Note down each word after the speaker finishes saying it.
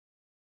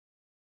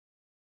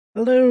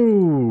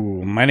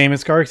Hello, my name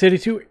is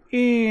GregTech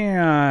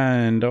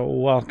and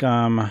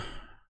welcome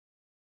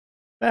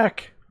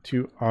back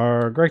to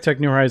our GregTech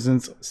New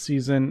Horizons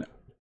Season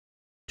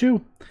 2.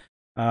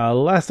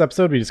 Last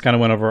episode, we just kind of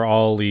went over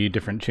all the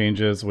different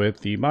changes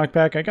with the mod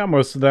pack. I got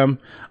most of them.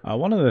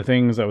 One of the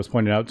things that was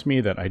pointed out to me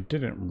that I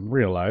didn't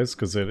realize,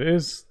 because it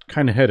is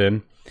kind of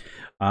hidden,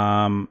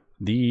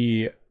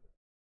 the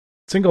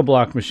single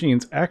block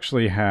machines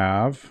actually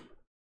have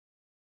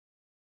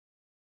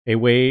a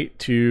way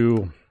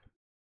to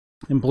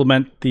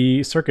implement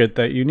the circuit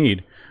that you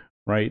need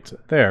right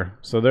there.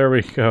 So there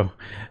we go.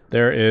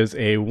 There is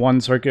a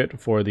one circuit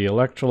for the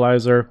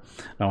electrolyzer.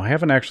 Now I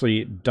haven't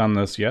actually done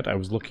this yet. I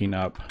was looking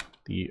up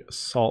the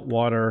salt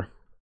water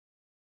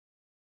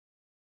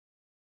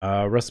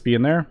recipe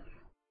in there.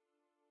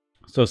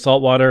 So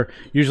salt water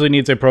usually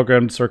needs a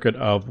programmed circuit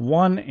of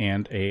 1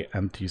 and a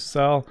empty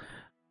cell.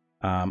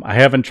 I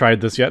haven't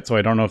tried this yet, so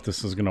I don't know if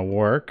this is going to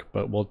work,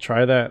 but we'll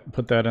try that,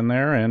 put that in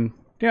there, and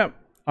yeah,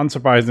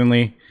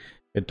 unsurprisingly,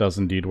 it does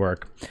indeed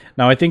work.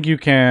 Now, I think you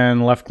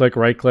can left-click,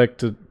 right-click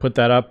to put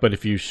that up, but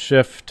if you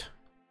shift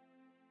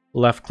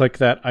left-click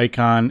that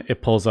icon,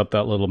 it pulls up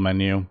that little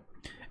menu.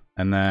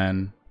 And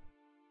then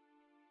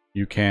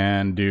you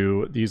can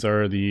do, these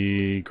are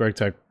the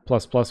GregTech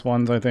 ++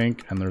 ones, I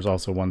think, and there's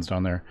also ones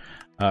down there.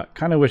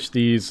 Kind of wish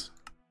these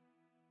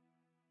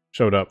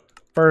showed up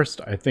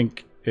first. I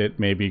think it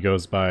maybe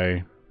goes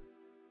by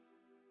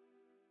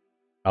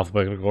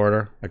alphabetical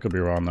order. I could be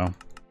wrong, though.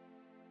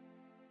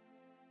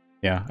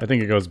 Yeah, I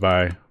think it goes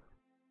by...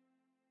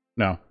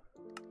 No.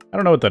 I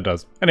don't know what that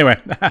does. Anyway,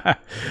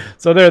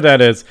 so there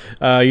that is.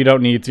 You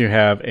don't need to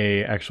have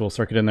a actual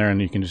circuit in there, and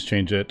you can just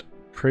change it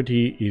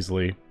pretty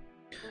easily.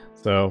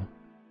 So,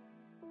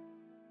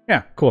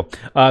 yeah, cool.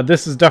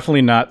 This is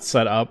definitely not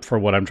set up for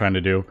what I'm trying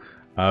to do,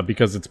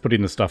 because it's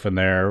putting the stuff in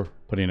there,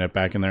 putting it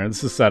back in there.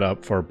 This is set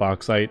up for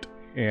bauxite,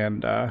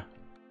 and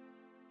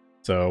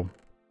so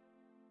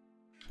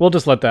we'll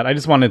just let that. I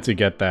just wanted to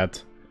get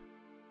that...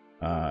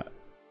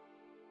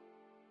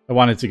 I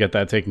wanted to get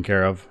that taken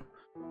care of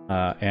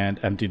and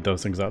emptied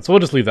those things out. So we'll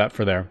just leave that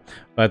for there.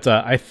 But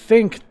I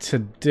think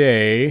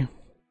today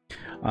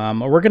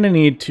we're going to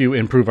need to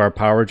improve our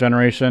power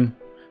generation.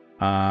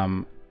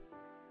 And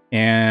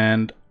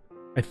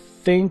I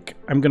think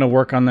I'm going to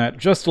work on that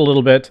just a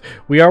little bit.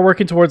 We are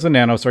working towards the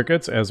nano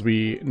circuits, as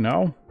we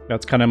know.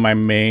 That's kind of my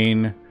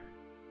main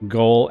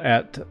goal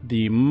at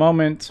the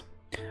moment.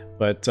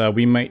 But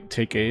we might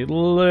take a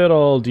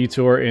little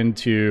detour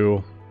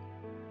into...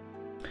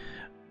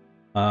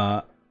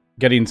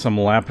 getting some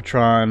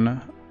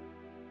Lapotron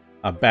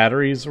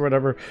batteries or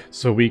whatever,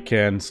 so we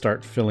can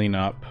start filling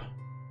up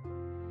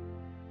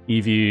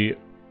EV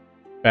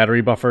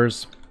battery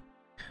buffers.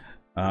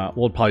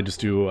 We'll probably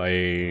just do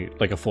a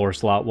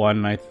 4-slot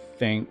one, I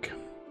think.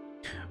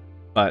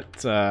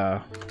 But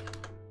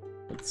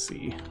let's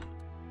see.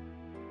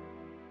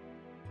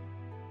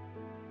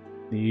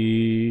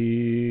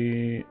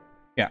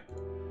 Yeah,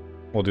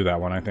 we'll do that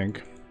one, I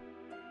think.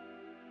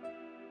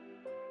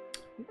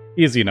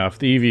 Easy enough.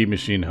 The EV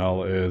machine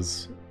hull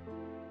is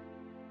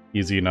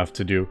easy enough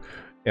to do.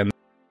 And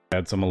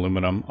add some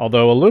aluminum.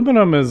 Although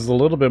aluminum is a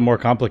little bit more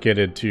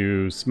complicated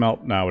to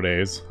smelt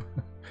nowadays.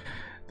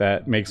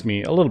 That makes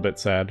me a little bit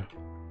sad.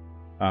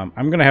 I'm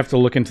going to have to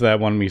look into that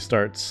when we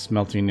start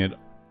smelting it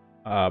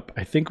up.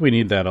 I think we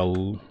need that I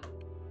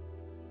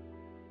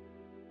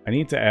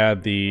need to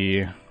add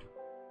that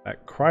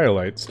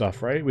cryolite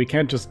stuff, right? We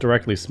can't just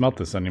directly smelt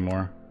this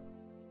anymore.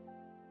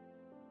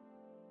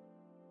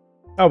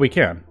 Oh, we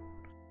can.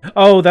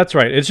 Oh, that's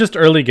right. It's just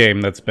early game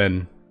that's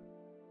been...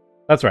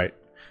 That's right.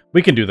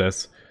 We can do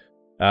this.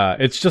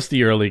 It's just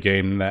the early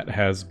game that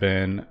has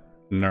been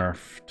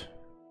nerfed.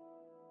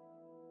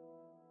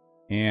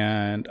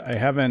 And I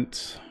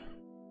haven't...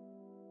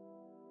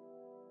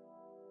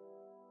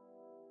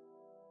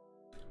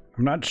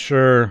 I'm not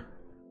sure...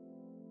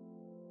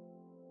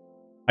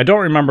 I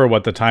don't remember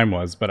what the time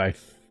was, but I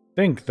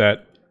think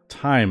that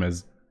time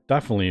has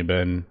definitely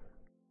been...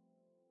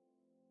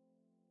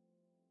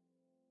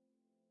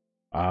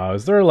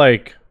 is there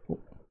like...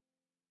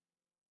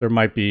 There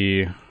might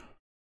be...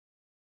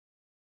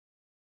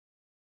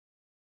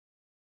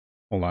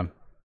 Hold on.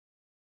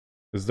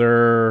 Is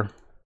there...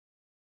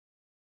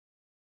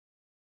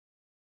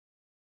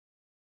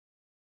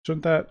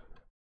 Shouldn't that...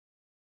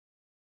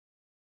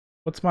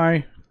 What's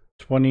my...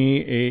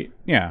 28...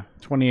 Yeah,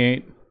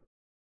 28...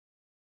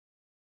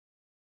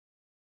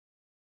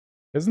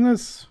 Isn't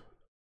this...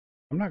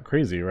 I'm not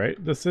crazy,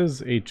 right? This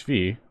is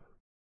HV.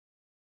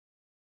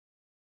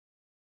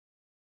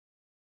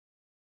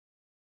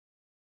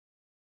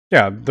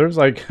 Yeah, there's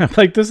like,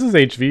 like this is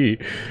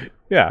HV.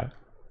 Yeah.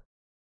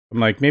 I'm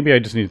like, maybe I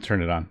just need to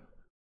turn it on.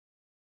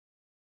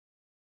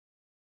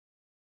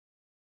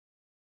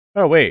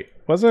 Oh, wait.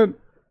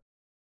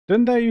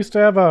 Didn't that used to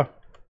have a...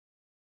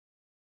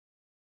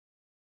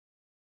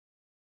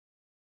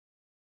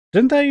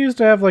 Didn't that used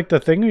to have like the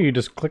thing where you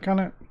just click on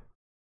it?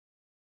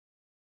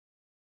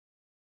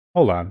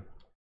 Hold on.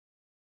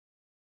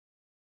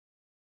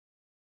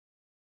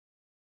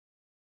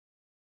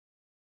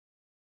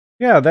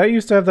 Yeah, that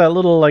used to have that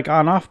little, like,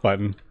 on-off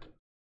button.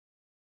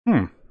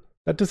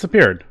 That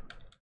disappeared.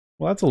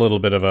 Well, that's a little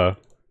bit of a...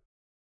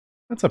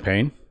 That's a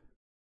pain.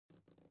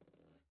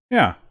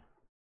 Yeah.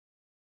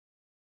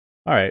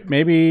 Alright,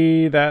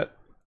 maybe that...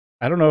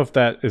 I don't know if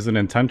that isn't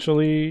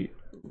intentionally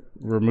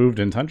removed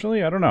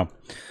intentionally. I don't know.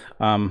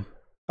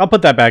 I'll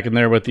put that back in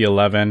there with the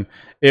 11.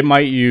 It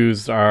might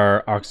use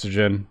our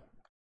oxygen.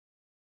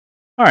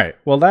 Alright,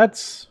 well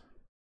that's...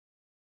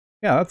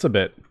 Yeah, that's a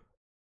bit...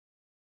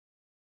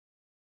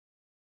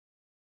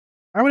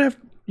 I would have...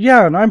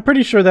 Yeah, and I'm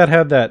pretty sure that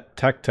had that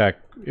tech.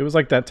 It was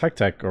like that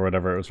tech or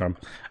whatever it was from.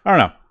 I don't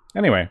know.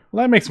 Anyway,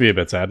 well, that makes me a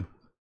bit sad.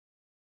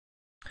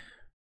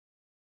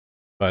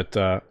 But,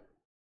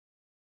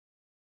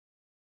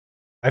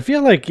 I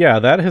feel like, yeah,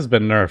 that has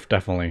been nerfed,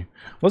 definitely.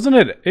 Wasn't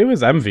it? It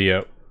was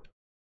MV.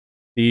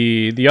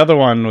 The other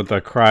one with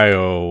the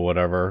cryo,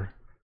 whatever.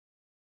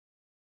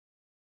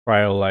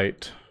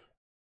 Cryolite.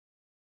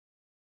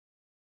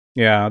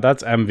 Yeah,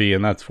 that's MV,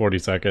 and that's 40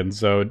 seconds.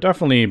 So,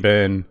 definitely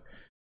been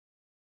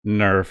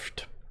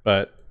nerfed.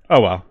 But, oh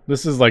well.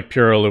 This is like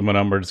pure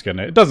aluminum. We're just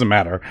gonna... It doesn't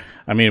matter.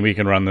 I mean, we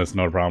can run this,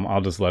 no problem.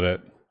 I'll just let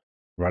it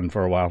run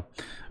for a while.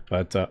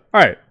 But,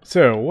 alright,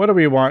 so what do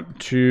we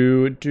want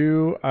to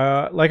do?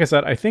 Like I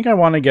said, I think I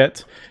want to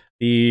get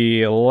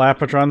the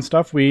Lapatron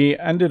stuff. We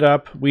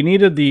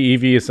needed the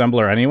EV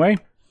assembler anyway.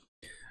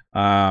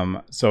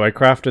 So I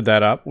crafted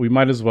that up. We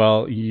might as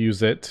well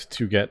use it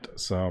to get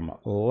some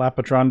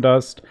Lapatron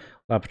dust,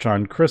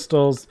 Lapatron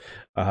crystals,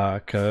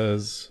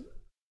 because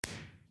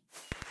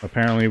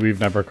apparently we've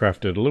never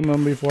crafted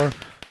aluminum before.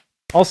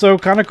 Also,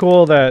 kind of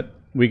cool that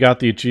we got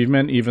the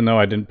achievement even though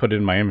I didn't put it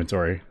in my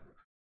inventory.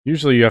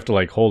 Usually you have to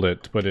like hold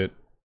it to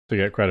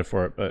get credit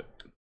for it, but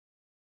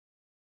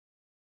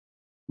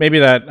maybe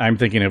that I'm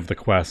thinking of the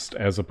quest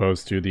as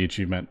opposed to the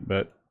achievement,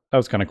 but that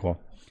was kind of cool.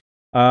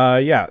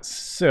 Yeah,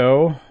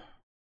 so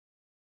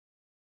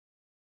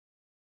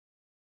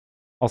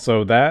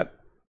also that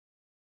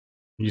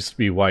used to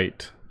be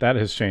white. That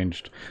has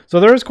changed. So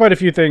there's quite a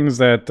few things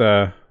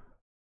that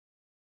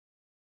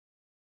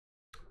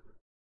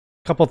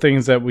couple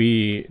things that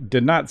we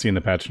did not see in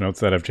the patch notes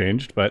that have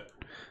changed, but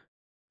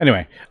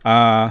anyway,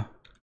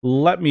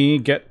 let me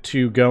get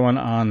to going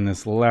on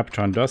this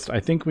Lapatron dust. I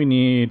think we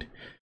need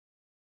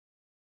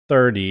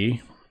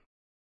 30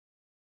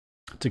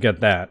 to get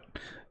that.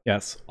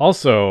 Yes.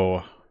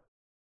 Also,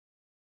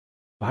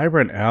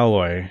 vibrant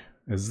alloy.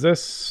 Is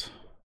this...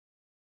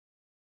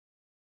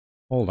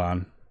 Hold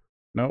on.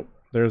 Nope.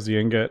 There's the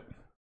ingot.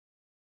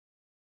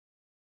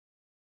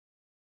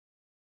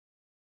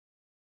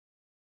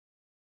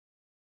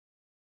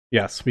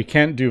 Yes, we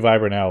can't do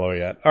vibrant alloy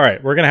yet. All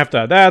right, we're going to have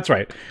to... That's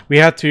right. We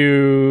have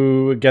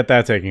to get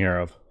that taken care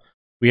of.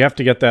 We have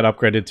to get that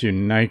upgraded to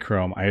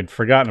nichrome. I had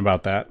forgotten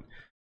about that.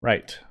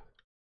 Right.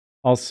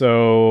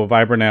 Also,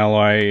 vibrant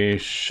alloy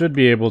should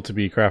be able to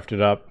be crafted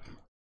up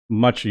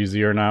much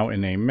easier now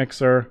in a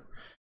mixer.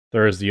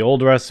 There is the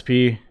old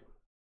recipe,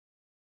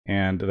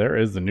 and there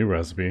is the new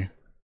recipe.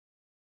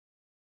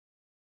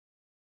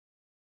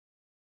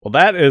 Well,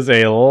 that is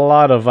a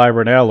lot of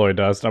vibrant alloy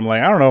dust. I'm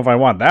like, I don't know if I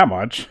want that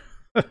much.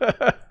 I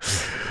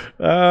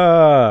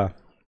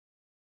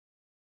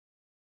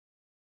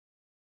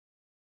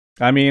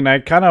mean, I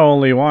kind of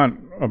only want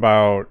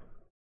about,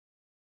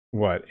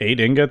 what,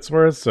 8 ingots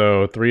worth?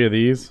 So 3 of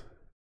these.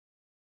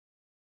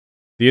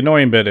 The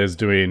annoying bit is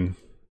doing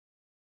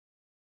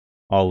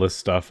all this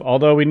stuff.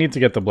 Although we need to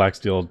get the black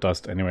steel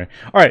dust anyway.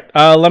 All right,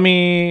 let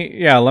me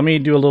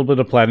do a little bit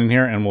of planning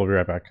here, and we'll be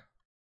right back.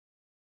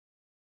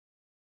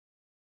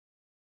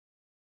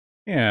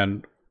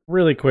 And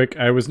really quick,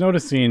 I was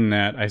noticing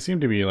that I seem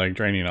to be like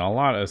draining a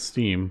lot of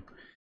steam,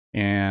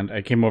 and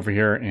I came over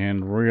here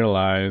and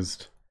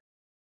realized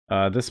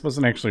this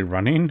wasn't actually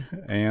running,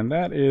 and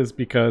that is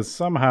because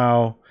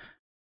somehow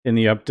in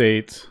the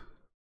update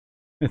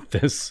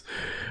this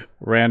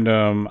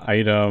random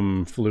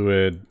item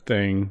fluid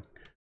thing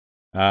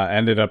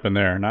ended up in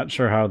there. Not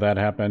sure how that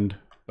happened,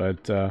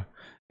 but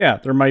yeah,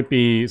 there might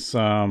be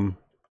some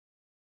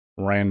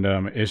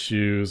random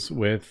issues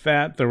with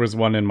that. There was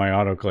one in my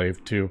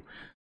autoclave too.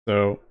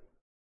 So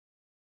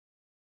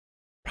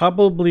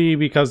probably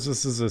because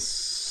this is a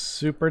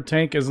super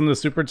tank. Isn't the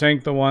super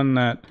tank the one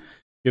that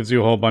gives you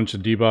a whole bunch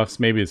of debuffs?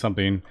 Maybe it's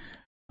something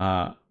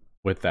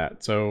with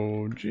that.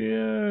 So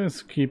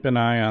just keep an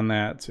eye on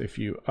that. If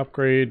you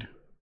upgrade,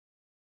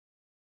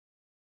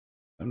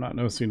 I'm not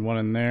noticing one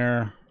in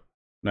there.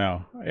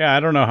 No. Yeah, I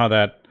don't know how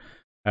that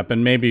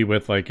happened. Maybe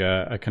with like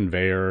a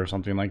conveyor or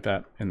something like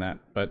that in that.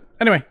 But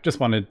anyway, just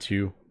wanted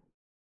to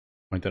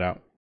point it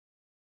out.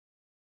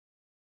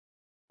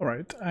 All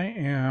right, I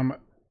am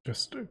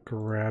just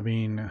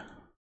grabbing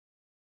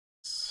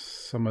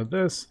some of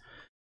this.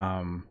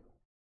 I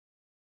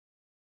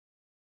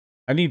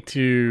need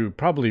to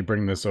probably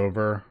bring this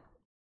over,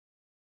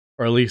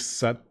 or at least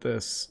set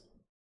this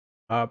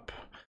up.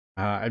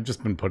 I've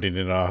just been putting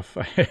it off.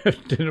 I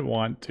didn't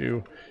want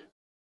to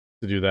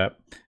do that.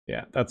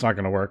 Yeah, that's not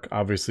going to work,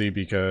 obviously,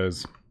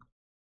 because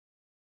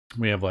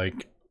we have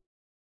like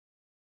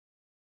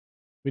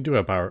We do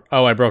have power.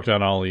 Oh, I broke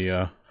down all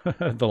the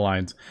the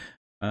lines.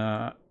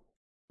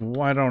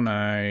 Why don't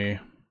I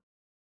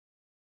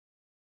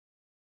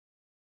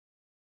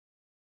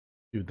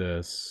do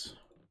this?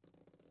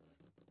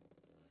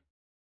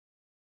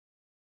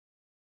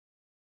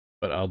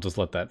 But I'll just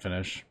let that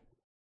finish.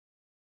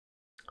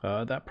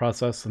 That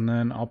process, and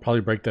then I'll probably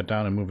break that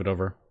down and move it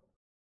over.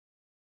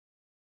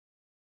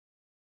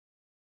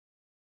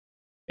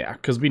 Yeah,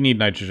 because we need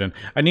nitrogen.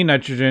 I need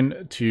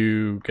nitrogen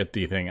to get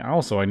the thing.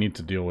 Also, I need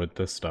to deal with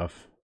this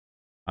stuff.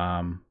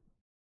 I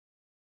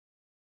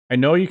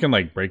know you can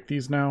like break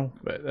these now,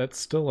 but that's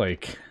still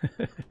like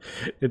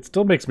it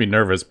still makes me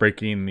nervous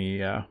breaking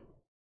the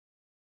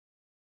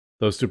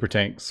those super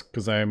tanks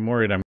because I'm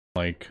worried I'm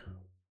like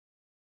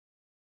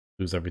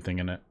lose everything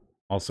in it.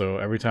 Also,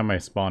 every time I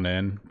spawn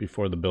in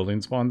before the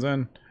building spawns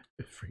in,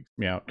 it freaks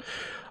me out.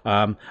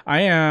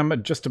 I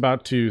am just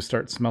about to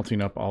start smelting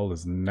up all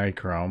this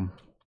nichrome,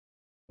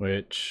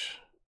 which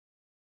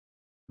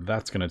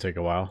that's going to take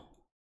a while.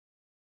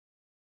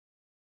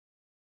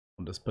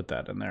 I'll just put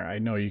that in there. I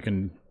know you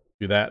can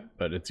do that,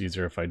 but it's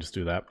easier if I just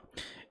do that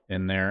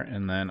in there,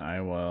 and then I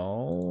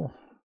will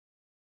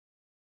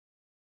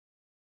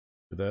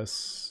do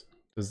this.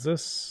 Does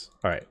this?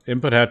 All right,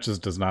 input hatches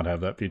does not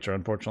have that feature,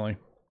 unfortunately.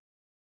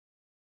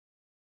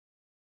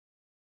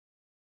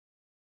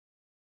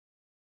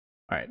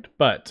 All right,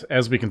 but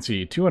as we can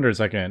see,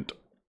 200-second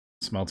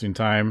smelting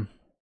time.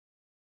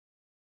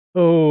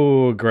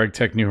 Oh,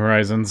 GregTech New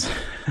Horizons.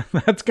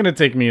 That's going to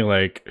take me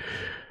like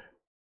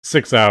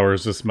 6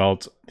 hours to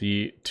smelt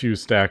the 2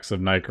 stacks of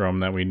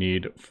nichrome that we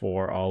need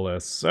for all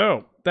this.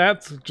 So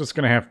that's just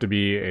going to have to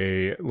be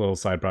a little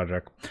side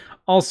project.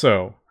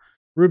 Also,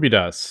 ruby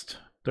dust.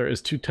 There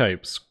is 2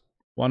 types.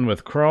 One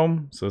with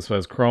chrome. So this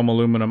has chrome,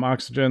 aluminum,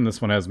 oxygen.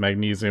 This one has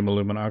magnesium,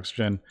 aluminum,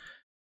 oxygen.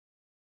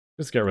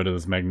 Just get rid of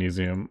this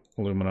magnesium,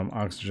 aluminum,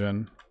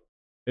 oxygen.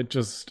 It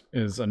just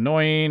is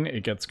annoying.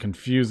 It gets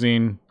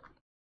confusing.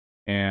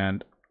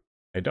 And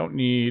I don't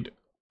need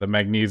the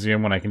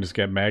magnesium when I can just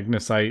get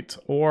magnesite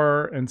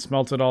ore and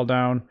smelt it all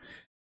down.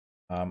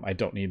 I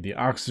don't need the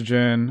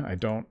oxygen. I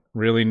don't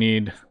really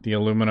need the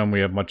aluminum. We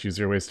have much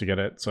easier ways to get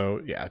it.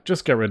 So yeah,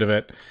 just get rid of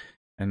it.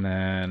 And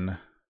then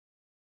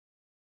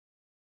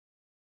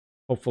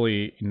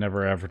hopefully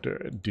never ever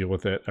to deal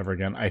with it ever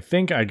again. I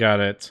think I got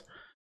it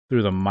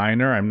through the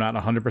miner. I'm not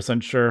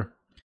 100% sure.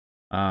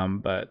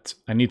 But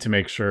I need to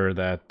make sure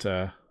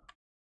that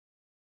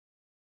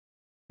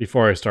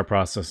before I start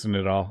processing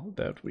it all,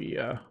 that we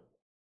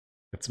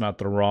it's not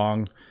the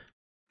wrong.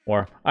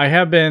 Or I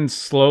have been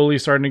slowly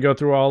starting to go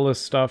through all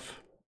this stuff.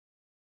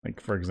 Like,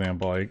 for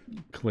example, I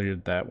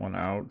cleared that one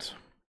out.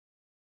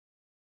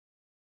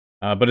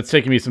 But it's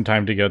taking me some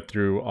time to get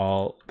through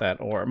all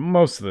that ore.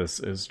 Most of this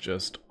is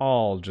just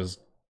all just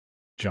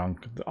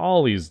junk.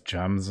 All these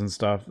gems and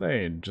stuff,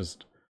 they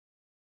just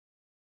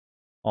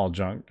all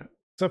junk.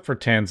 Except for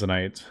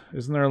tanzanite.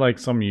 Isn't there like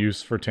some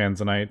use for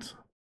tanzanite?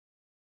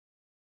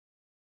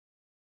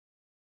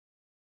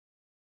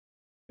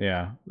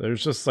 Yeah,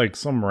 there's just like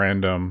some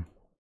random...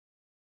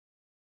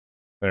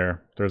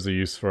 There's a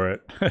use for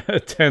it.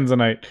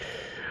 Tanzanite.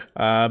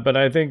 But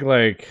I think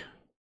like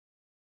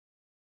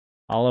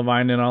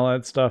olivine and all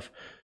that stuff.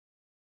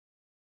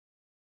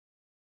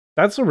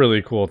 That's a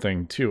really cool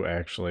thing too,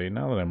 actually,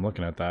 now that I'm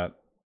looking at that.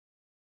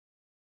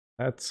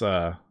 That's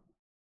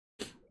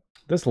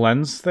this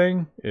lens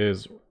thing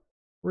is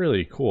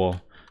really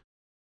cool.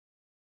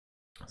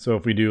 So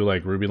if we do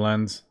like ruby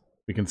lens,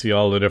 we can see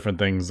all the different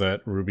things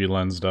that ruby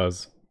lens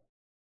does.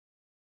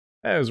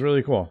 That is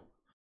really cool.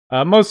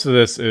 Most of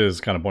this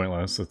is kind of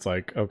pointless. It's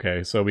like,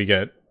 okay, so we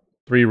get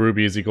 3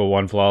 rubies equal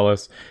 1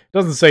 flawless. It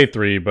doesn't say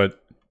 3, but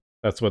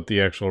that's what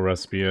the actual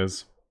recipe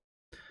is.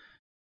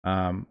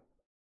 But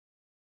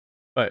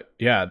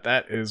yeah,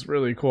 that is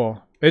really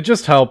cool. It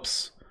just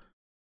helps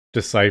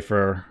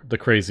decipher the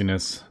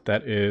craziness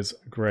that is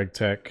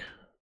GregTech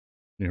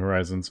New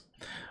Horizons.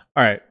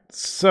 All right,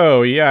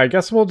 so yeah, I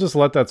guess we'll just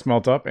let that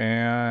smelt up,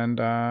 and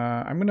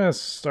I'm gonna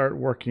start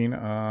working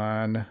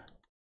on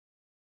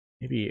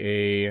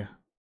maybe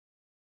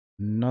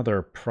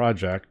another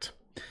project,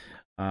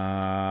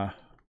 because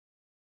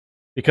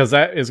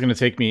that is gonna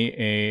take me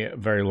a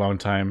very long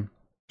time,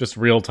 just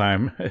real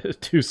time,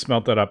 to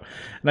smelt that up,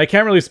 and I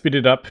can't really speed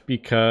it up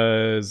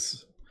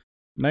because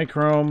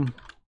nichrome.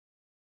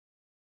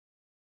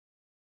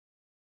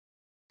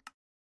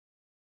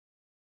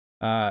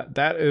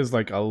 That is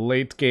like a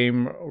late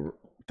game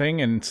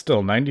thing, and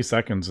still 90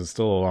 seconds is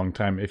still a long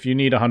time. If you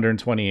need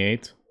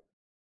 128,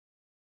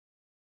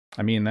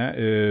 I mean, that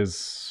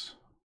is,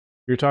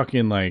 you're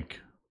talking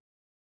like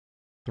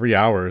 3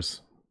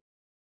 hours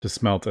to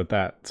smelt at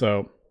that.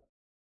 So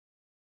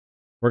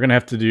we're gonna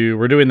have to do,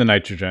 we're doing the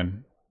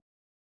nitrogen.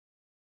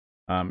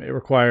 It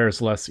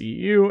requires less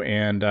EU,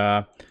 and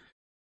yeah,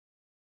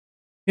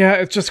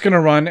 it's just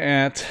gonna run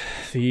at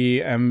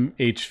the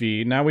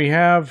MHV. Now we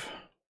have,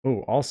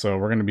 oh, also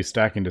we're gonna be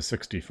stacking to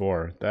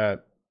 64.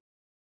 That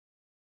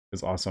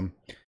is awesome.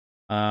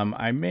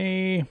 I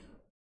may...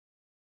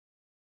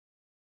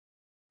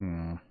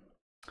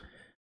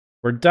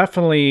 we're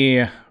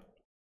definitely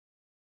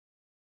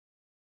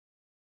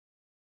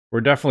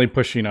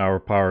pushing our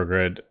power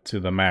grid to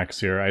the max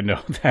here. I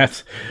know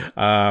that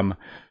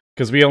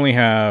because we only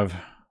have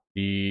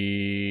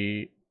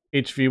the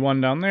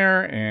HV1 down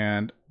there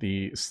and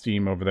the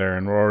steam over there,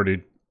 and we're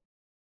already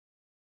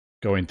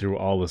going through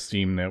all the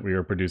steam that we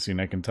are producing,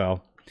 I can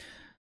tell.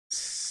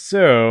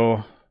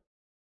 So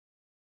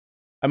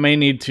I may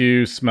need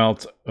to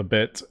smelt a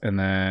bit and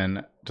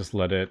then just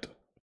let it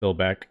fill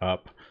back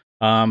up.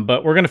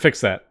 But we're going to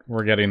fix that.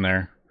 We're getting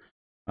there.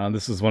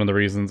 This is one of the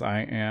reasons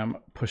I am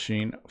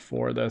pushing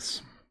for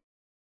this.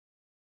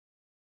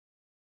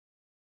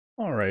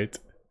 All right.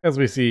 As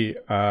we see,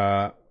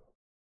 I'm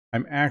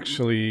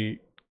actually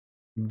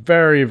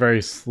very,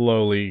 very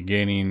slowly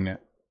gaining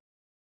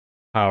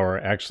power,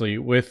 actually,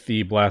 with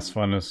the blast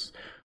furnace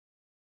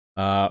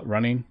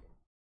running.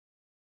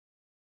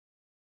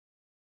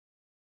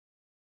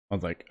 I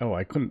was like, oh,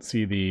 I couldn't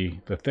see the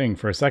thing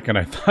for a second.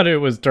 I thought it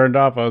was turned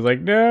off. I was like,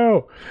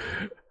 no.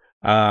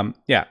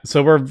 Yeah,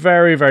 so we're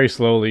very, very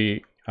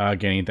slowly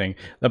gaining thing.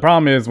 The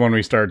problem is when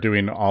we start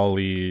doing all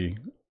the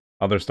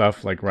other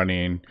stuff, like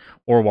running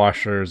ore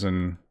washers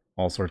and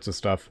all sorts of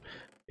stuff,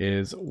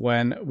 is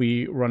when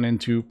we run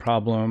into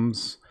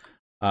problems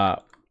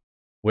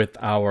with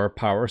our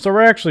power. So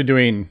we're actually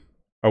doing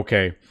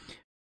okay,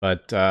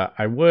 but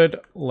I would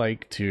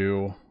like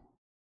to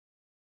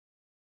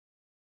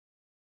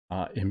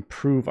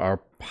improve our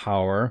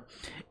power,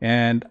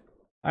 and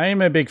I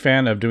am a big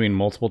fan of doing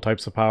multiple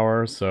types of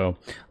power. So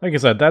like I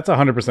said, that's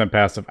 100%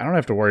 passive. I don't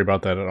have to worry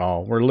about that at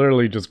all. We're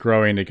literally just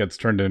growing. It gets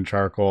turned into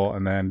charcoal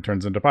and then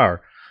turns into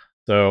power.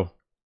 So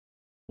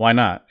why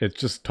not? It's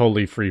just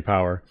totally free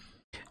power.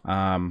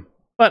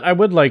 But I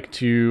would like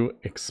to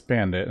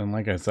expand it. And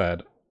like I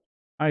said,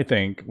 I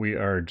think we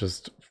are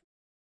just,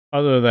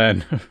 other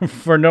than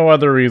for no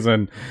other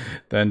reason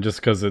than just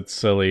because it's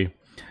silly,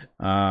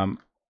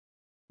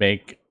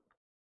 make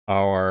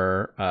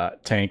our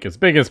tank as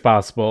big as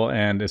possible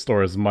and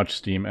store as much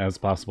steam as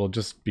possible,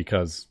 just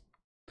because.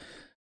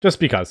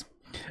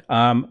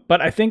 But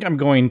I think I'm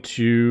going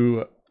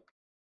to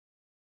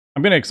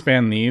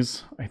expand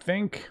these, I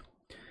think.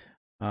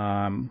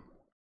 Yeah,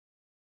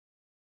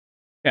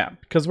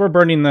 because we're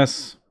burning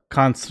this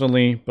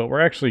constantly, but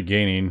we're actually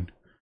gaining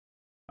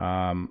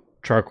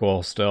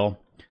charcoal still.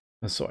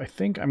 So I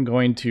think I'm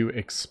going to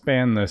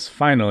expand this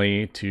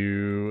finally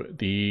to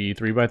the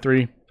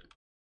 3x3.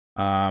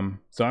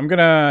 So I'm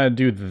gonna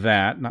do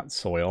that, not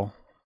soil.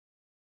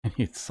 I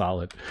need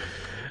solid.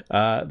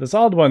 The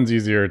solid one's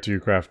easier to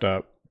craft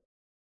up.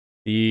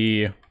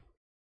 The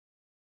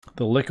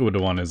liquid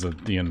one is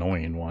the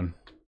annoying one.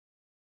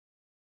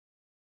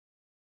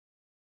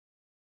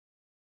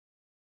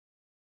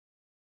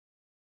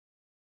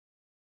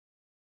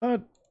 For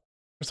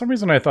some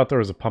reason I thought there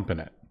was a pump in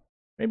it.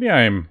 Maybe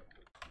I'm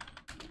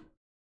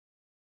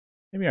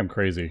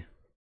crazy.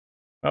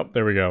 Oh,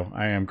 there we go.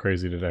 I am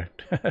crazy today.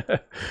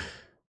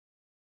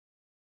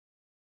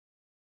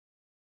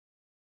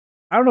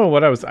 I don't know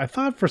what I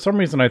thought for some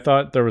reason I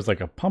thought there was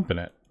like a pump in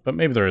it, but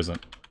maybe there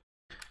isn't.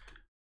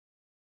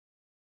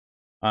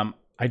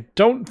 I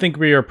don't think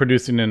we are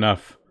producing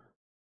enough.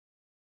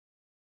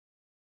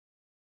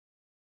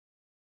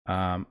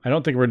 I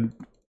don't think we're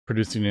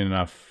producing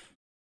enough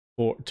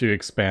to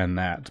expand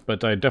that,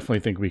 but I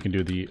definitely think we can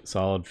do the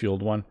solid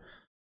fueled one.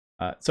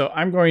 So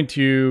I'm going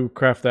to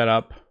craft that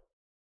up.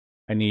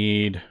 I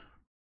need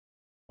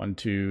 1,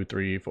 2,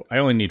 3, 4. I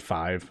only need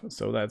 5,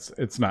 so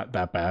it's not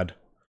that bad.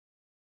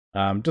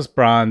 Just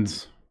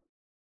bronze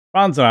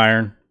and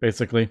iron,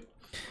 basically.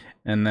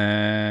 And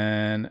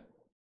then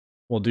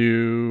we'll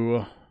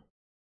do...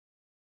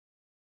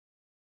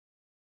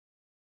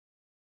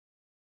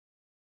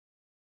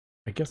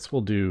 I guess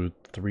we'll do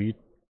 3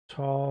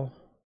 tall.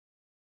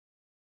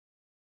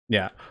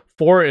 Yeah,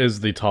 4 is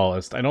the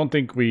tallest. I don't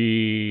think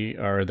we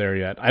are there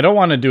yet. I don't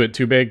want to do it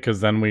too big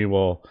because then we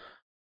will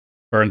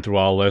burn through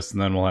all this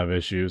and then we'll have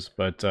issues.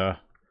 But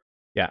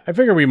yeah, I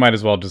figure we might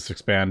as well just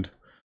expand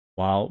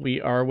while we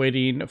are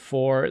waiting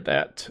for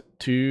that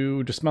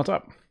to just melt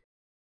up.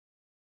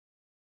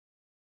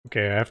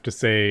 Okay, I have to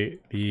say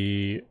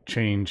the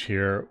change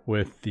here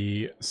with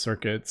the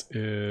circuits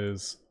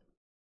is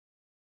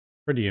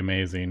pretty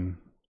amazing.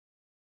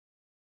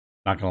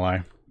 Not gonna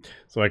lie.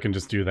 So I can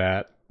just do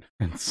that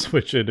and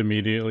switch it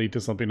immediately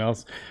to something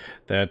else.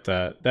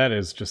 That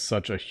is just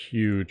such a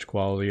huge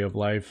quality of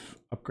life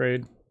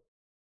upgrade.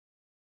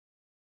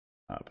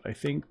 But I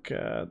think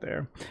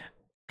there.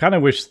 Kind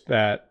of wish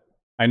that,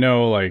 I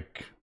know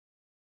like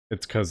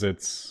it's because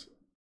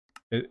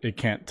it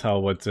can't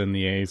tell what's in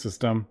the A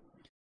system,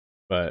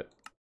 but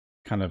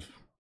kind of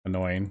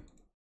annoying.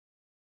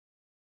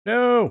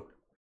 No!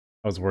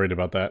 I was worried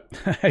about that.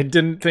 I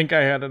didn't think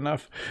I had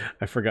enough.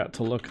 I forgot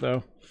to look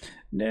though.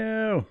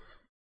 No!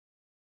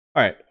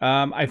 Alright,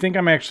 I think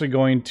I'm actually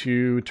going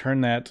to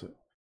turn that...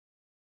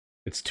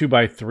 It's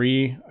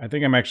 2x3. I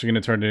think I'm actually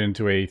going to turn it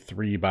into a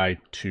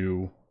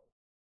 3x2.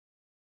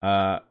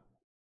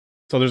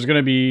 So there's going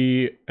to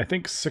be, I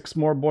think, 6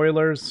 more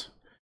boilers.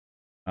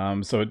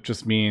 So it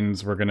just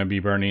means we're going to be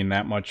burning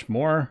that much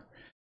more.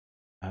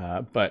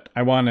 But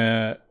I want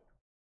to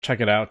check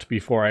it out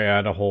before I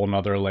add a whole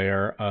nother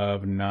layer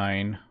of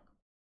 9.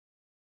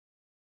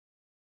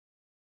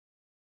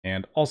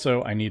 And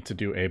also, I need to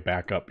do a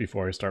backup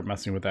before I start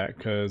messing with that,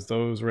 because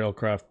those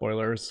railcraft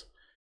boilers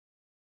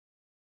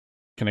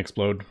can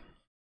explode.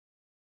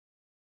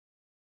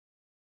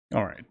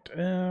 All right,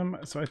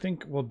 so I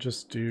think we'll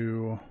just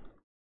do...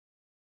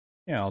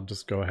 Yeah, I'll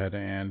just go ahead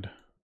and...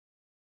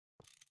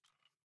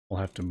 We'll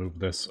have to move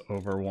this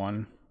over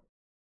 1.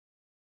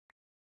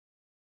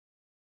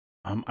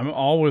 I'm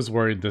always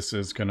worried this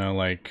is gonna,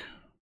 like...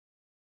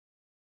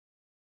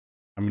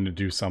 I'm gonna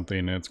do something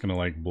and it's gonna,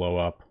 like, blow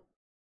up.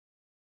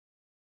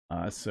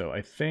 So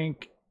I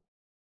think...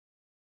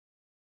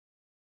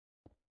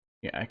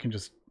 Yeah, I can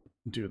just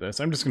do this.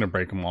 I'm just gonna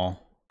break them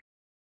all.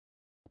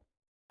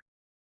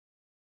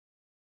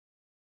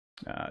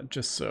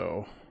 Just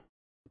so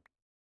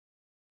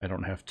I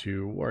don't have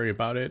to worry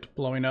about it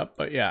blowing up.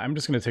 But yeah, I'm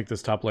just gonna take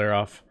this top layer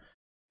off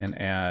and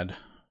add...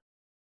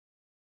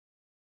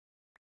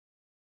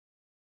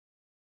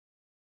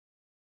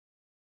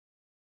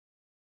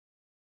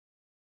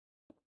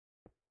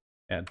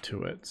 add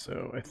to it.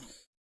 So I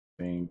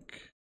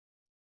think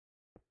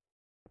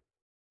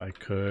I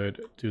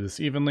could do this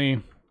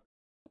evenly.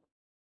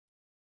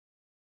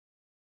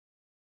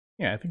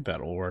 Yeah, I think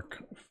that'll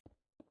work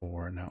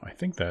for now. I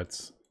think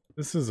this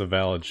is a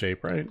valid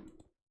shape, right?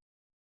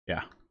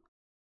 Yeah.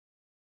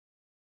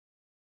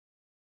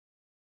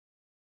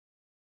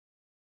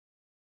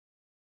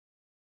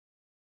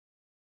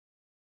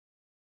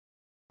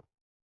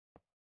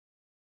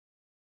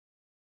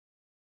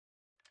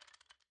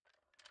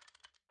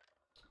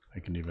 I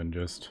can even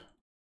just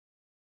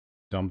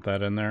dump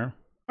that in there.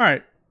 All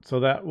right, so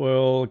that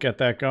will get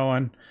that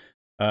going.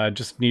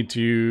 Just need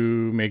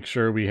to make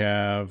sure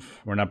we're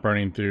not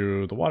burning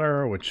through the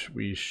water, which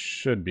we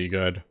should be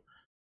good.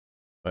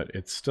 But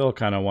it's still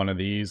kind of one of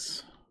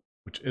these,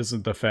 which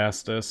isn't the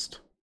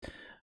fastest.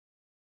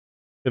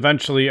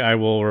 Eventually, I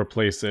will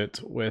replace it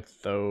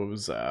with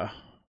those... I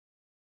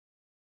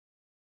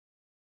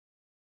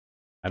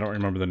don't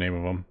remember the name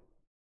of them.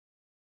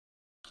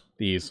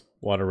 These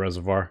water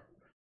reservoir.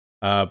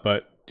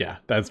 But yeah,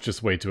 that's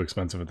just way too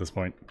expensive at this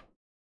point.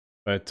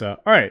 But all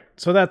right,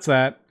 so that's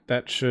that.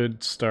 That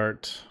should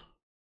start.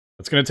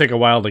 It's going to take a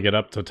while to get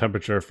up to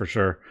temperature for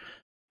sure.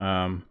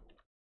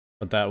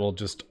 But that will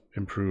just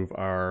improve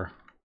our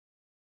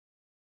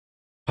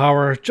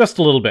power just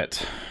a little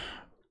bit.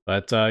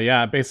 But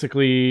yeah,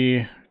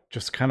 basically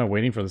just kind of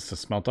waiting for this to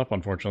smelt up,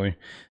 unfortunately.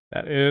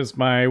 That is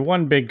my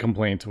one big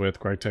complaint with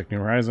GregTech New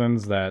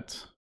Horizons,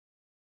 that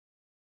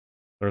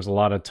there's a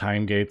lot of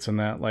time gates in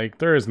that. Like,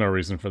 there is no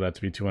reason for that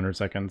to be 200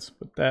 seconds,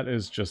 but that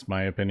is just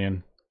my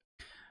opinion.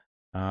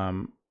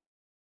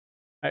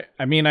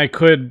 I mean, I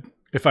could,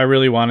 if I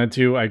really wanted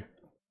to, I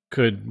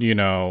could, you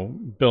know,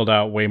 build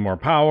out way more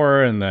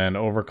power and then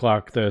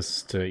overclock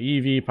this to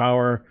EV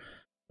power.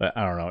 But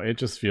I don't know. It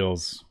just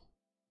feels,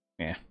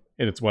 yeah,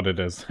 it's what it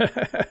is.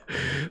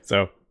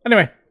 So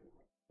anyway,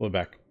 we'll be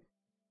back.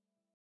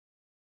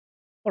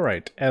 All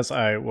right, as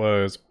I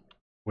was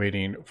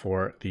waiting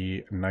for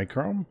the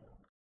nichrome,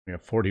 we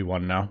have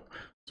 41 now.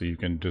 So you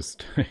can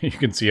just, you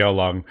can see how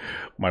long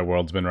my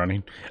world's been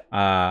running.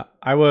 I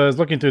was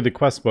looking through the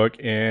quest book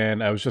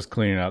and I was just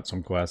cleaning out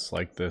some quests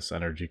like this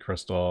energy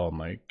crystal. I'm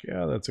like,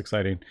 yeah, that's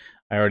exciting.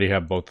 I already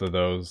have both of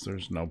those.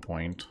 There's no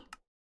point.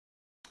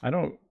 I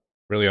don't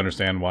really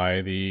understand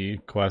why the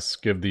quests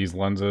give these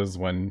lenses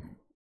when,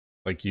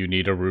 like, you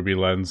need a ruby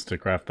lens to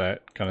craft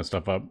that kind of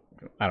stuff up.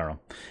 I don't know.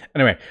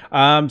 Anyway,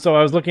 so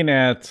I was looking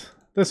at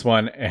this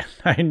one and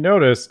I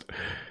noticed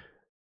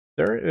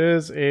there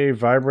is a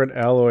vibrant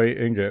alloy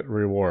ingot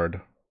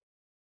reward.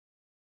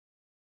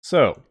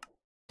 So,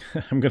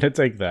 I'm going to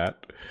take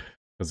that,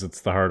 because it's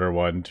the harder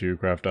one to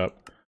craft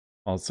up.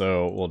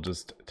 Also, we'll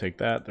just take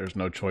that. There's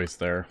no choice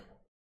there.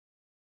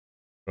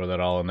 Throw that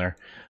all in there.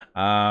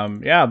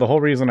 Yeah, the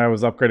whole reason I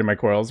was upgrading my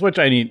coils, which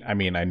I need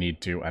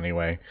to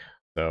anyway,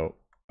 so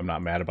I'm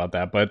not mad about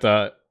that.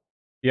 But,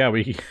 yeah,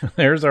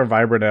 there's our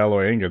vibrant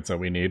alloy ingots that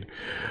we need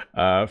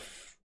to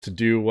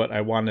do what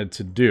I wanted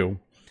to do.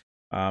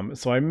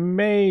 So I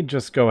may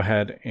just go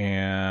ahead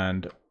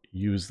and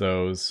use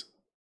those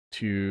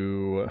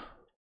to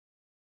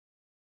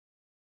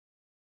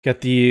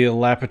get the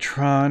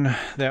Lapatron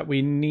that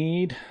we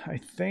need, I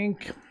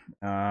think.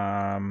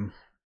 Yep,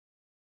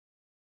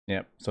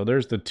 so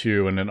there's the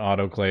 2 and an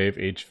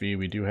autoclave HV.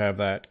 We do have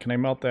that. Can I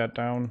melt that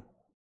down?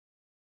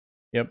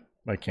 Yep,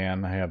 I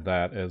can. I have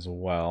that as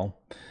well.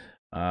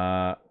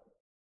 But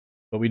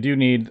we do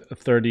need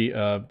 30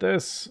 of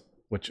this,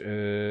 which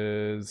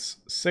is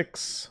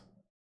 6.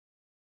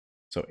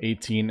 So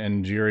 18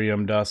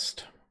 Angerium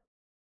dust,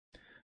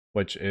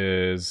 which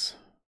is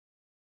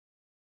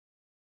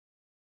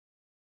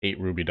 8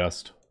 ruby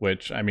dust,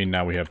 which, I mean,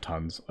 now we have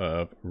tons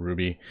of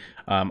ruby.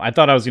 I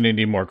thought I was going to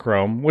need more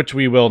chrome, which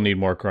we will need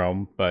more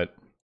chrome, but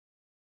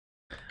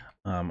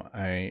we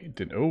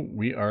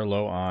are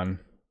low on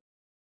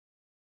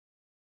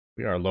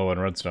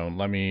redstone.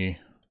 Let me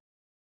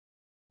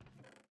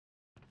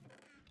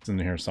It's in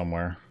here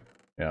somewhere.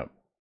 Yep.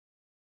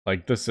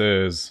 Like this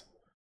is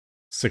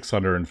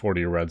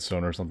 640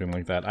 redstone or something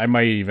like that. I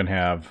might even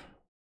have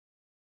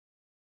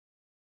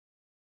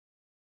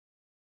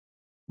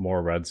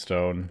more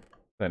redstone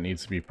that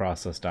needs to be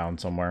processed down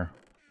somewhere.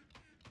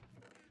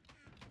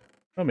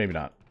 Oh, maybe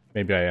not.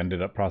 Maybe I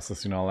ended up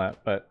processing all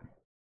that, but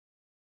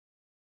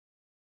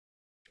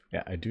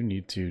yeah, I do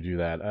need to do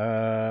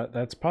that.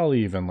 That's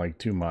probably even like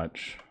too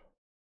much.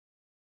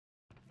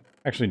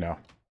 Actually, no.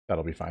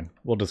 That'll be fine.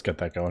 We'll just get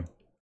that going.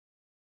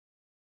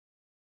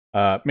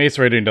 Mace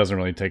rating doesn't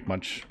really take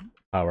much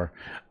power.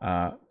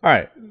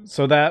 Alright,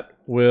 so that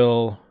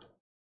will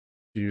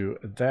do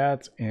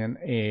that in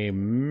a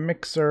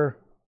mixer.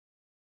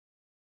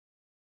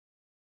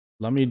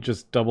 Let me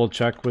just double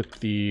check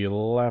with the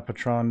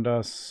Lapatron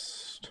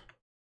dust.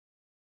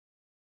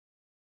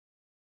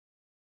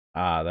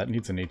 Ah, that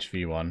needs an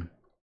HV one.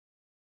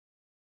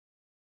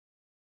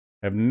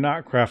 I have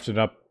not crafted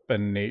up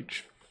an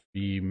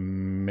HV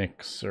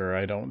mixer,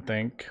 I don't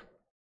think.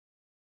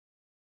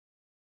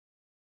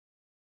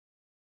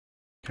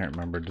 Can't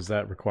remember. Does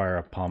that require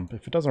a pump?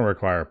 If it doesn't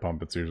require a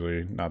pump, it's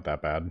usually not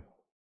that bad.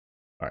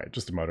 Alright,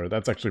 just a motor.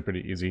 That's actually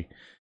pretty easy.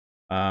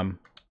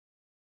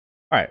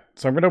 Alright,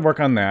 so I'm going to work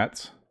on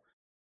that.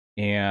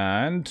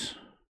 And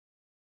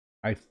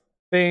I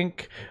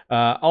think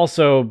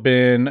also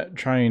been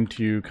trying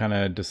to kind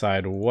of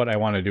decide what I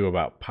want to do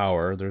about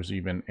power. There's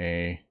even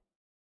a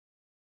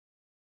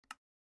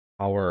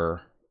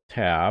power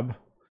tab.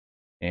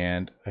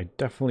 And I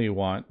definitely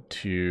want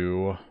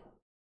to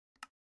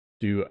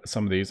do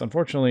some of these.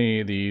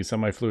 Unfortunately, the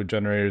semi-fluid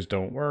generators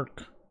don't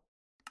work.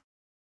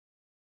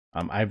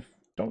 I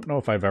don't know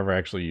if I've ever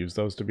actually used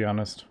those, to be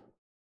honest.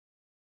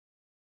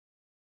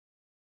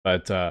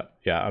 But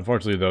yeah,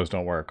 unfortunately those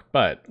don't work.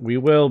 But we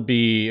will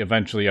be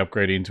eventually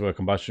upgrading to a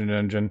combustion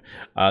engine.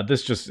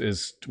 This just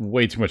is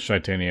way too much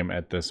titanium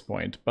at this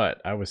point.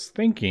 But I was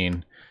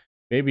thinking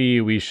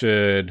maybe we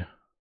should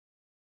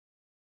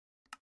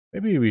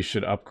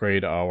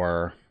upgrade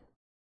our...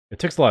 It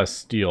takes a lot of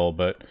steel,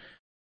 but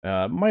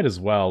might as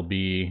well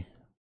be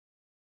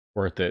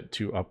worth it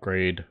to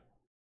upgrade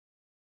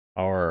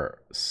our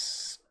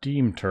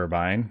steam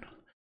turbine.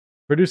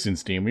 Producing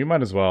steam, we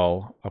might as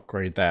well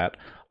upgrade that.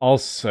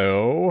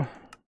 Also,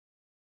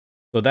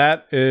 so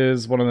that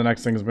is one of the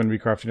next things I'm going to be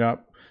crafting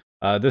up.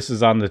 This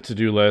is on the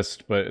to-do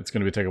list, but it's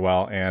going to take a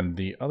while. And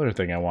the other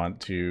thing I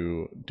want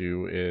to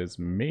do is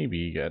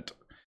maybe get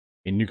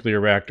a nuclear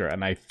reactor.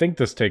 And I think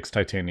this takes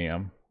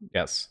titanium.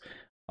 Yes,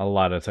 a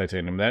lot of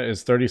titanium. That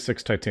is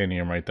 36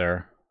 titanium right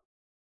there.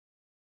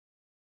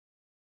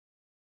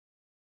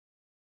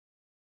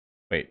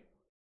 Wait.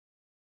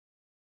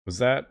 Was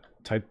that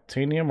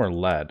titanium or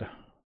lead?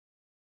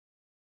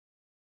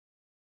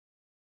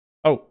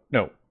 Oh,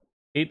 no.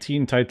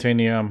 18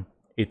 titanium,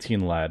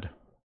 18 lead.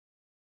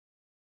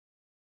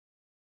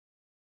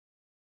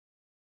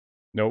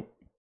 Nope.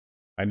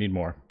 I need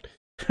more.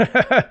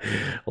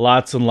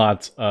 Lots and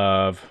lots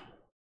of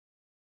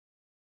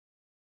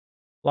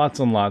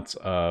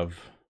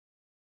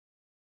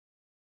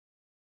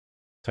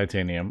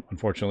titanium,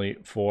 unfortunately,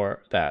 for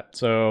that.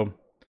 So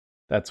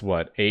that's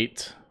what,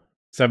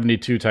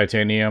 872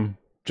 titanium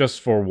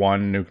just for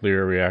one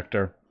nuclear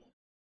reactor.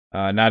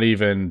 Not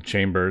even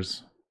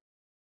chambers.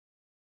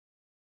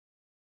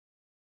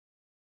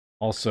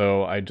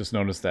 Also, I just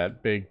noticed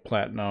that big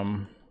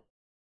platinum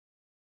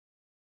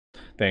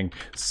thing.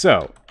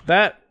 So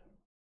that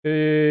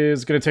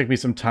is going to take me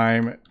some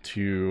time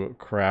to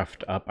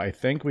craft up. I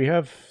think we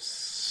have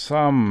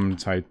some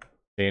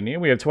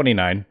titanium. We have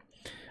 29.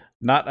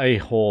 Not a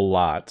whole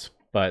lot,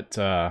 but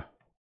I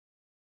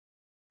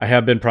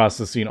have been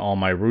processing all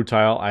my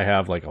rutile. I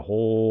have like a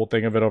whole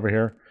thing of it over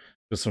here.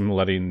 Just from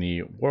letting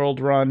the world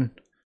run.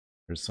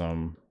 There's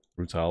some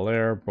rutile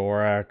there,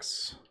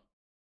 borax.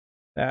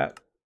 That.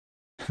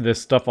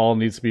 This stuff all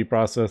needs to be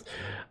processed.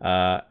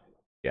 Yeah.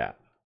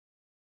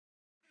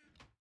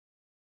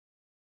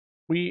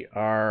 We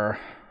are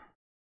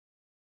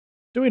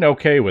doing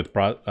okay with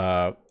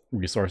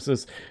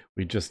resources.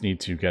 We just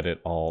need to get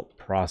it all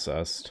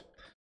processed.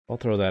 I'll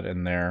throw that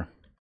in there.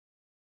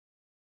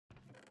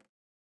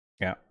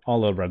 Yeah,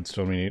 all the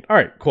redstone we need. All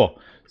right,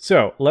 cool.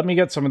 So let me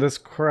get some of this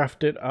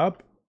crafted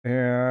up.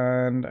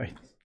 And I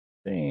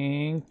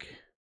think...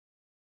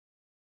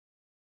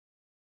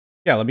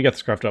 Yeah, let me get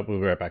this crafted up. We'll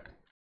be right back.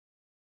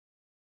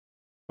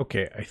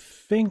 Okay, I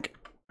think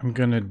I'm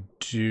going to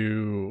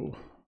do...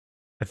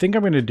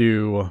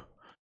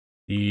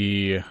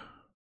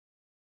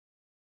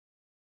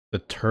 the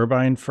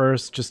turbine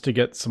first, just to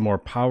get some more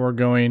power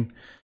going,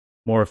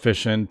 more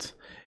efficient,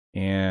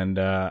 and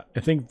I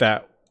think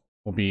that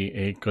will be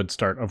a good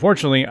start.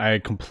 Unfortunately, I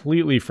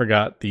completely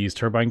forgot these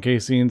turbine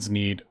casings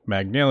need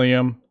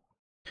magnesium,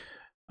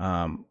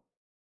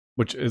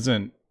 which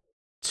isn't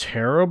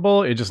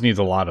terrible. It just needs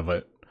a lot of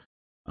it.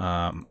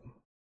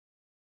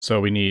 So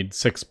we need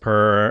 6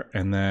 per,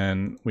 and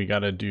then we got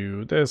to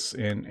do this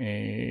in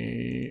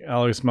a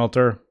alloy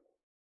smelter.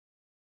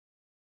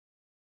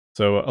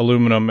 So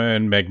aluminum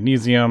and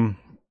magnesium.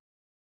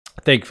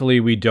 Thankfully,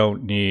 we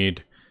don't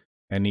need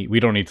we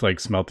don't need to like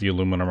smelt the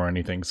aluminum or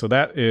anything. So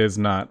that is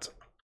not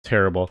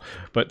terrible.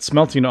 But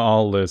smelting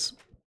all this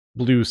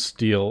blue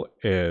steel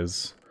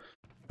is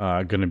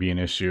going to be an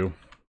issue.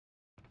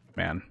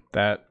 Man,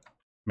 that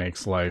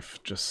makes life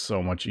just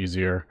so much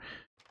easier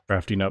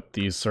crafting up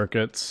these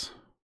circuits.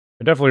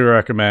 I definitely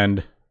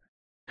recommend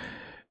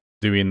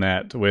doing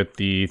that with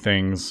the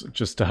things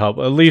just to help,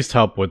 at least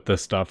help with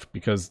this stuff,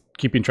 because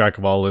keeping track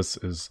of all this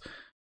is a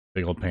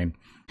big old pain.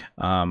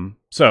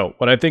 So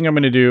what I think I'm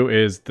going to do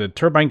is the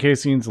turbine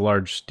casings,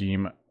 large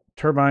steam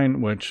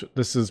turbine, which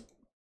this is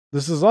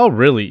all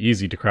really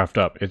easy to craft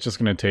up. It's just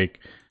going to take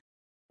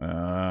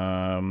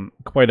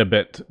quite a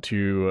bit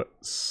to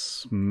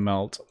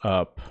smelt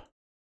up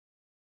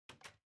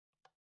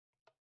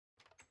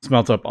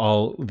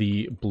all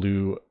the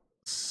blue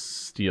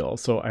steel.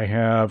 So I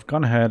have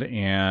gone ahead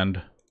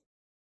and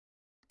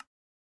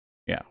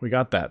yeah, we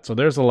got that. So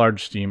there's a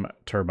large steam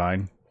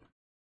turbine.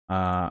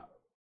 I'm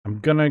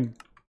gonna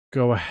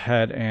go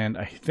ahead and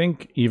I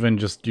think even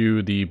just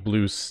do the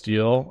blue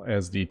steel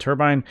as the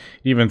turbine.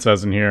 It even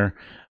says in here,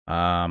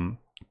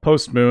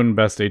 post moon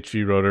best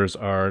HV rotors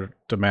are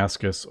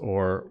Damascus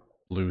or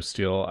blue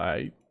steel.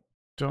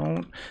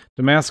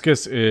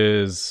 Damascus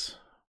is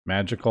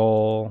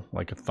magical,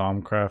 like a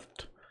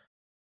Thaumcraft,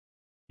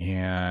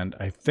 and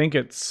I think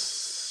it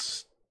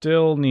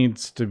still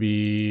needs to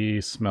be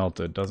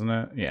smelted, doesn't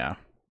it? Yeah.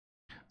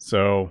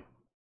 So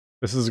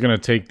this is going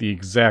to take the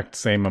exact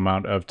same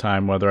amount of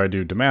time whether I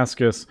do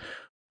Damascus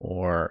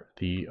or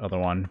the other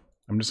one.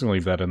 I'm just going to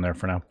leave that in there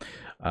for now.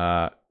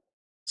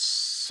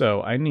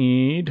 So I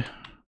need,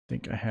 I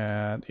think I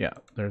had, yeah,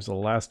 there's the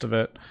last of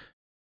it.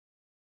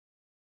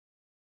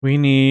 We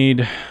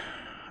need,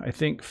 I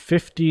think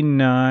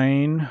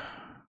 59,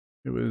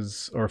 it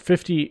was, or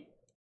 50,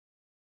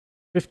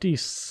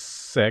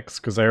 56,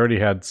 because I already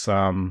had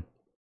some.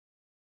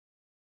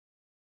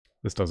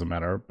 This doesn't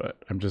matter,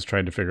 but I'm just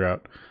trying to figure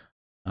out.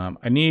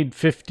 I need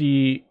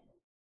 50.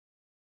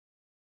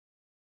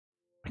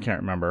 I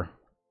can't remember.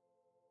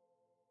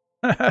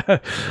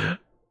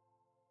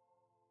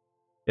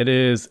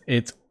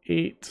 It's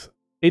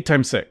 8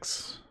 times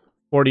 6.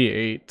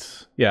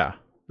 48. Yeah,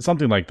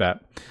 something like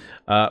that.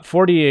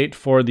 48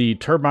 for the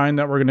turbine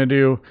that we're going to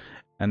do.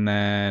 And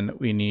then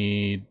we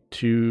need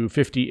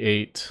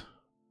 258.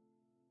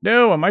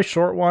 No, am I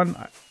short one?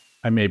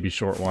 I may be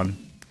short one.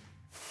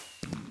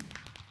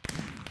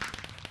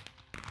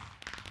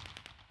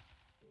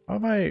 How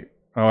have I...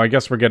 Oh, I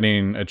guess we're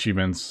getting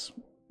achievements.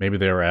 Maybe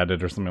they were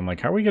added or something. Like,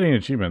 how are we getting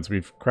achievements?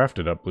 We've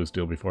crafted up blue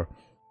steel before.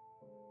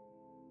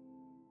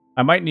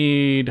 I might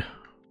need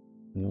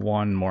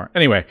one more.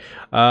 Anyway,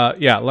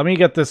 yeah, let me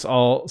get this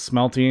all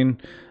smelting.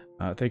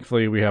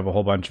 Thankfully, we have a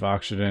whole bunch of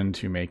oxygen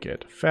to make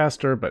it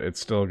faster, but it's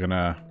still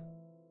gonna...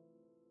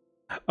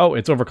 Oh,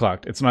 it's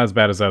overclocked. It's not as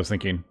bad as I was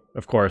thinking,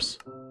 of course.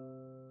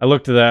 I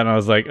looked at that and I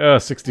was like,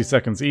 60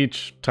 seconds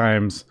each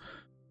times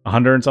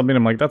 100 and something.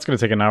 I'm like, that's going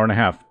to take an hour and a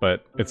half,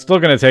 but it's still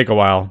going to take a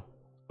while,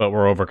 but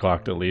we're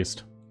overclocked at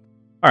least.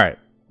 All right.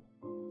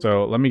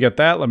 So let me get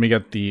that. Let me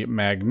get the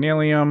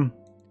magnesium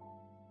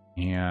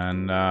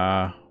and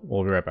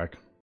we'll be right back.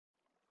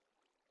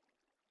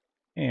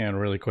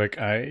 And really quick,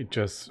 I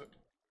just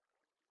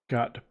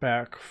got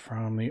back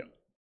from the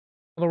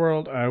other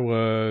world. I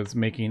was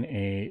making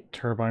a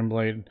turbine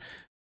blade.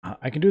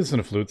 I can do this in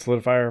a fluid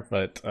solidifier,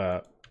 but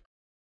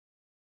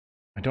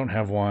I don't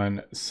have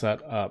one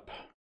set up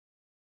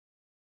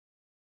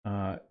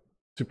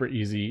super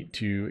easy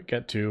to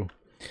get to.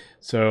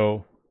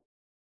 So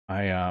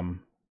I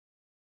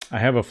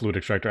have a fluid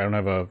extractor. I don't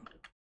have a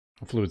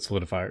fluid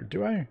solidifier.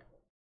 Do I?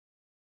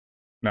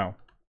 No.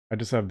 I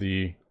just have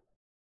the...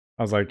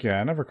 I was like, yeah,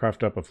 I never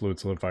crafted up a fluid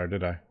solidifier,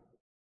 did I?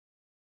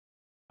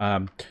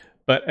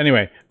 But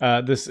anyway,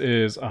 this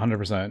is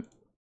 100%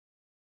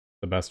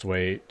 the best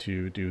way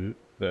to do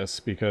this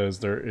because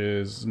there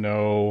is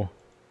no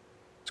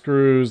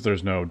screws,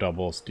 there's no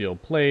double steel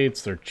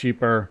plates, they're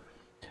cheaper.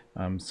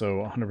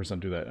 So 100%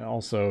 do that.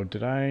 Also,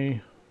 did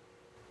I...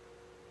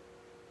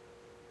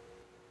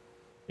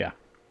 Yeah.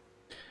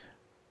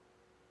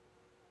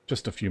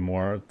 Just a few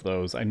more of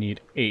those. I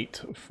need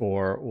 8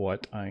 for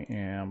what I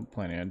am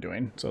planning on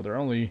doing. So there are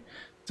only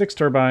 6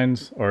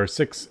 turbines, or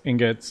 6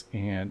 ingots,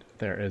 and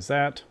there is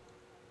that.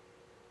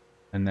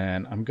 And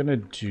then I'm gonna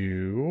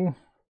do...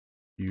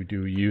 You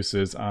do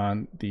uses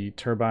on the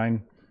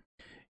turbine.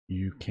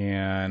 You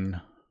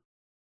can...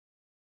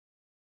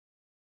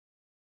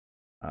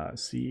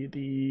 see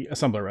the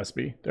assembler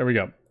recipe. There we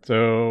go.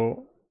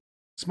 So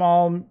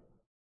small,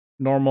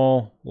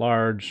 normal,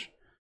 large,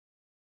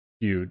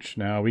 huge.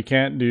 Now we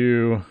can't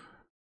do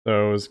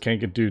those.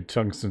 Can't do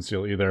tungsten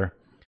steel either.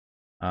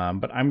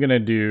 But I'm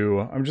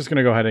just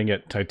gonna go ahead and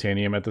get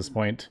titanium at this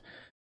point.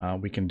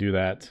 We can do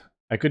that.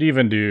 I could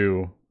even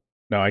do...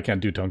 No, I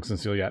can't do tungsten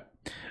steel yet.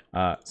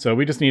 So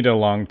we just need a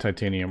long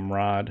titanium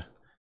rod.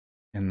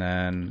 And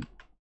then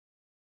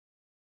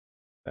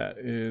that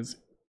is...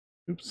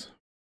 Oops.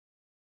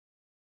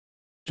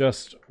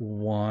 Just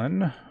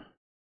one.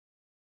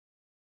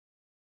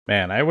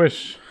 Man, I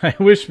wish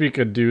we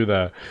could do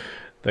the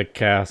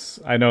casts.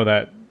 I know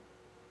that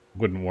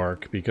wouldn't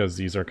work because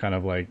these are kind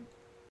of like,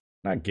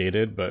 not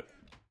gated, but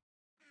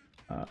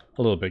a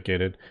little bit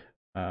gated.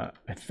 I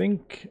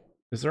think,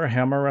 is there a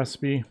hammer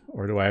recipe,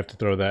 or do I have to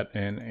throw that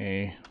in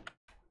a...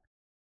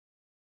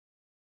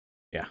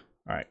 Yeah,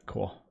 all right,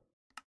 cool.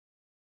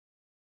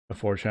 A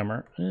forge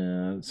hammer.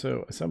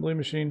 So assembly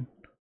machine.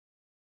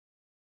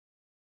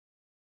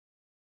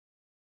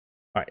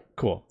 All right,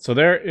 cool. So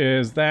there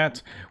is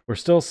that. We're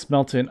still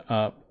smelting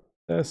up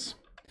this.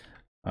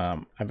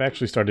 I've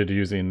actually started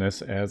using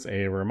this as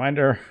a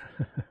reminder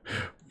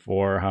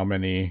for how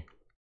many...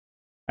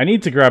 I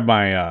need to grab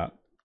my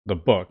the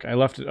book. I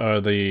left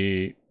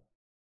it,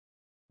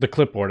 the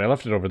clipboard. I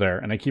left it over there,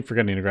 and I keep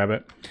forgetting to grab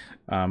it.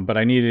 But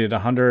I needed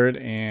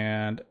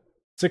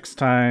 106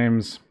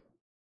 times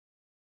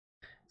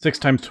 6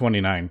 times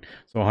 29,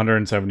 so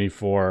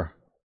 174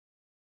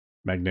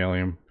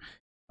 magnesium.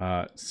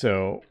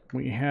 So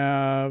we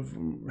have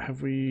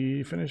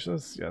we finished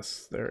this?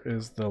 Yes, there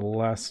is the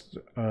last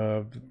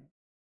of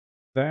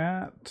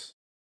that.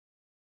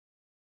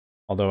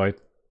 Although I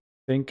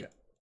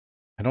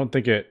don't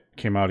think it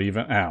came out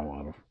even.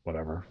 Well,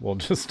 whatever. We'll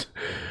just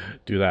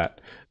do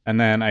that. And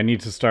then I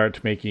need to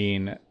start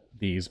making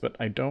these, but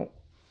I don't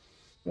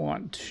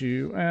want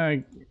to.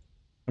 I'm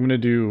going to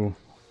do...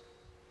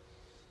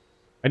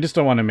 I just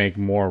don't want to make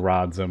more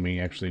rods than we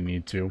actually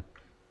need to.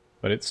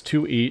 But it's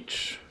 2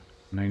 each,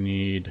 and I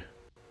need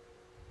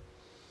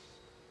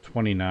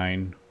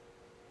 29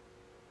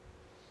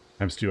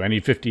 times 2. I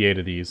need 58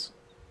 of these.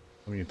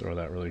 Let me throw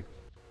that really...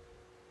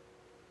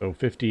 So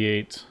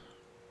 58.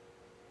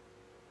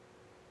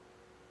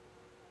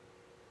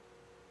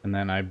 And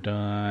then I've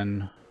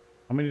done...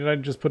 How many did I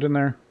just put in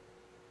there?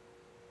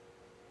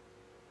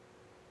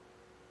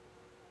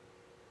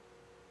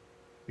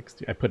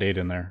 60. I put 8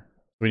 in there.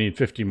 We need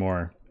 50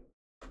 more.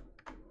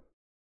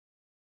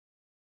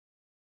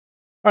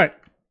 All right.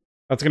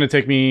 That's going to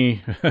take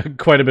me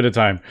quite a bit of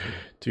time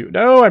to...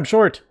 No, I'm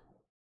short.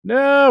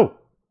 No!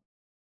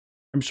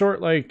 I'm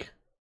short like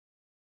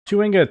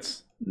 2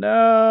 ingots.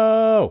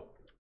 No!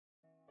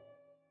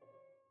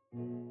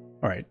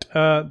 All right.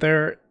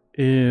 There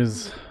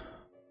is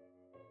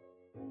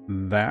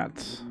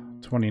that.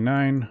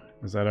 29.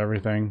 Is that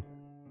everything?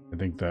 I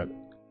think that...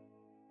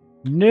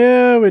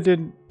 No, it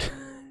didn't.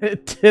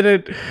 It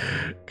didn't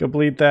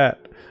complete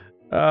that.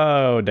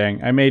 Oh,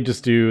 dang. I may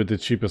just do the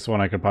cheapest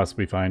one I could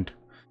possibly find.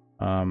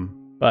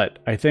 But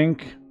I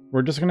think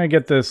we're just going to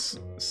get this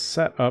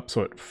set up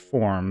so it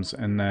forms,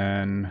 and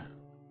then...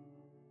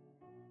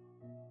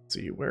 Let's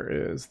see,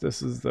 where is...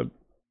 This is the...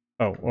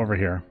 Oh, over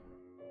here.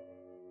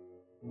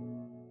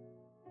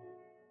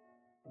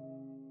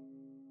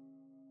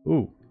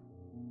 Ooh.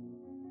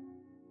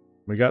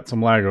 We got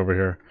some lag over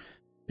here.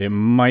 It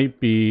might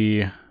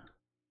be...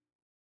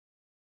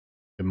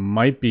 It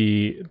might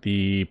be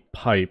the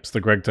pipes,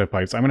 the GregTech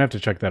pipes. I'm going to have to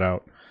check that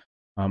out.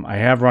 I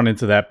have run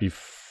into that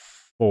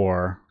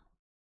before.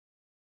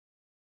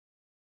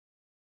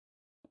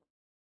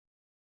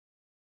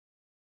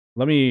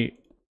 Let me...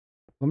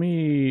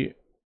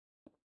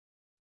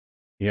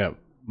 Yeah,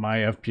 my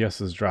FPS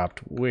has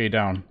dropped way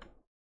down.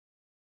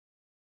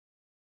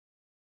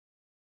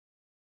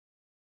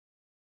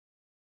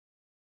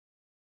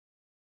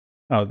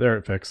 Oh, there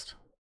it fixed.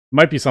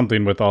 Might be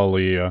something with all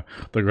the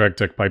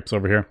GregTech pipes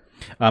over here.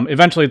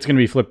 Eventually, it's going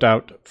to be flipped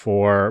out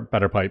for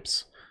better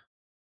pipes,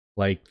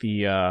 like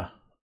the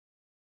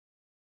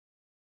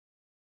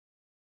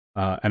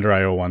Ender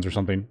IO ones or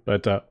something.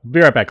 But be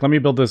right back. Let me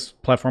build this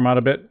platform out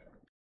a bit.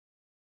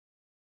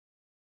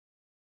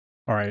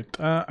 All right,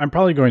 I'm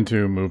probably going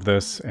to move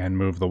this and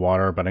move the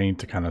water, but I need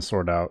to kind of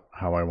sort out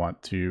how I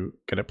want to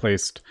get it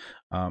placed.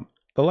 The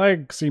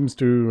lag seems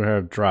to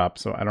have dropped,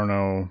 so I don't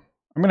know.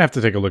 I'm going to have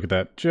to take a look at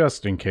that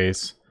just in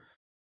case.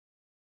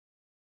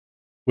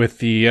 With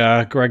the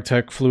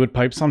GregTech fluid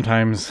pipe,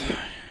 sometimes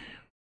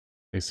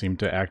they seem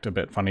to act a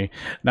bit funny.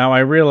 Now, I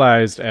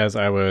realized as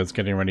I was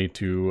getting ready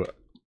to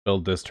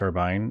build this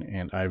turbine,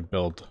 and I've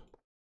built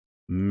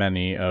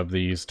many of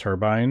these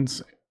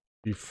turbines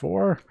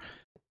before,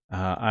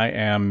 I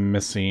am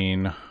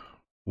missing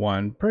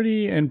one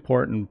pretty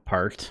important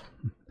part.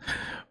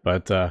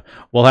 But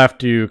we'll have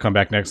to come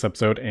back next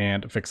episode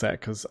and fix that,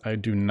 because I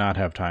do not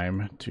have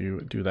time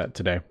to do that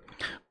today.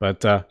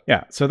 But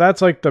yeah, so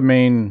that's like the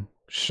main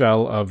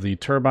shell of the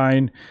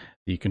turbine.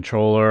 The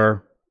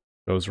controller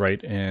goes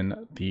right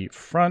in the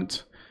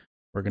front.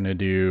 We're going to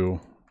do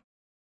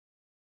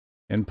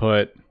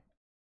input.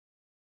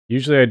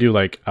 Usually I do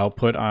like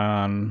output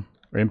on,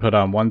 or input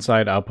on one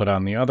side, output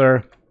on the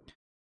other.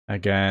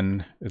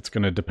 Again, it's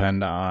going to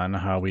depend on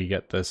how we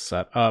get this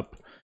set up.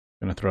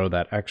 I'm going to throw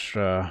that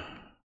extra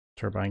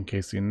turbine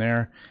casing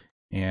there,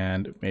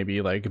 and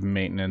maybe like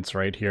maintenance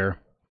right here.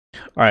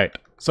 All right,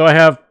 so I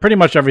have pretty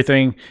much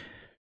everything.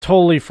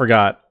 Totally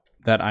forgot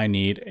that I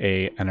need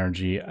a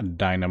energy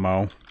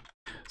dynamo.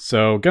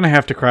 So gonna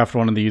have to craft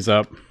one of these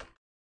up.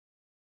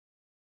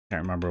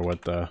 Can't remember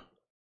what the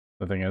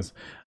thing is.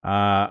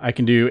 I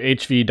can do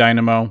HV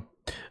dynamo,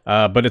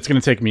 but it's gonna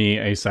take me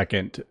a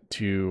second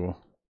to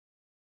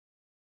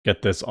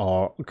get this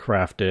all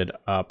crafted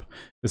up.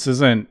 This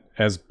isn't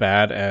as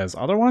bad as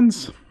other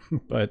ones,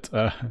 but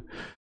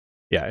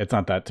yeah, it's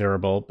not that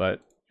terrible,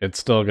 but it's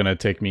still going to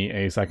take me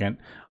a second.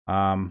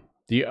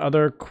 The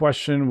other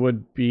question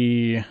would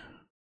be,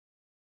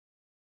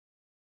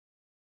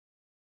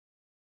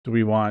 do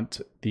we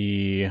want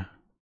the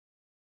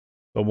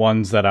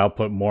ones that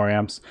output more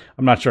amps?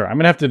 I'm not sure. I'm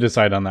going to have to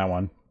decide on that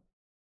one.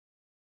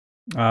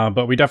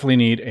 But we definitely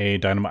need a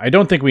dynamo. I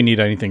don't think we need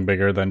anything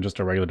bigger than just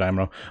a regular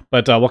dynamo.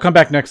 But we'll come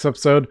back next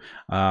episode.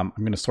 I'm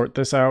going to sort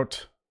this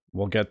out.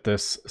 We'll get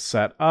this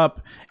set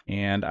up.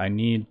 And I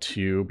need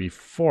to,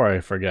 before I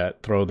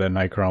forget, throw the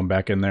nichrome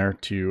back in there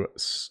to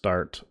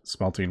start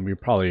smelting. We're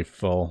probably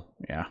full.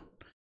 Yeah,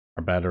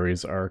 our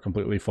batteries are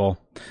completely full.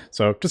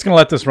 So just going to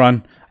let this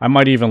run. I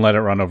might even let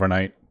it run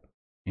overnight.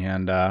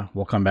 And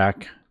we'll come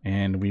back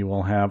and we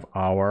will have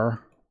all our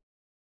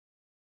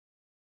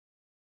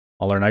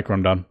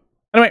nichrome done.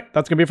 Anyway,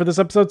 that's going to be it for this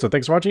episode, so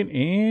thanks for watching,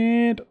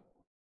 and...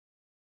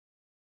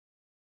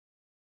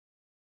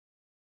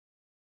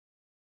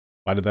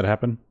 Why did that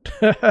happen?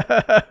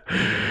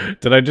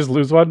 Did I just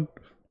lose one?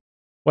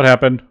 What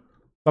happened?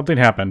 Something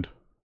happened.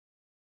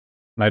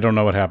 And I don't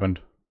know what happened.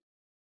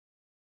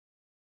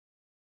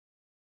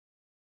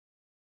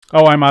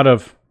 Oh, I'm out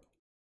of...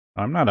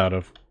 I'm not out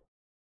of...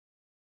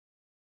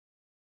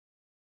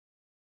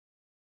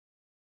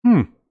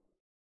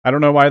 I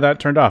don't know why that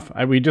turned off.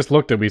 We just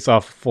looked we saw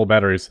full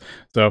batteries.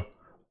 So,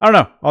 I don't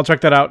know. I'll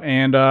check that out.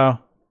 And, yeah,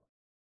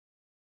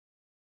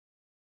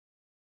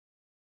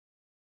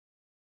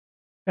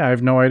 I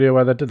have no idea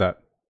why that did that.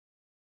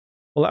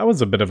 Well, that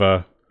was a bit of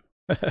a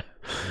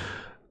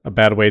a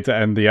bad way to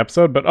end the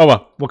episode. But, oh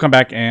well. We'll come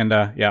back and,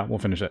 yeah, we'll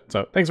finish it.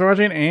 So, thanks for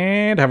watching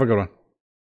and have a good one.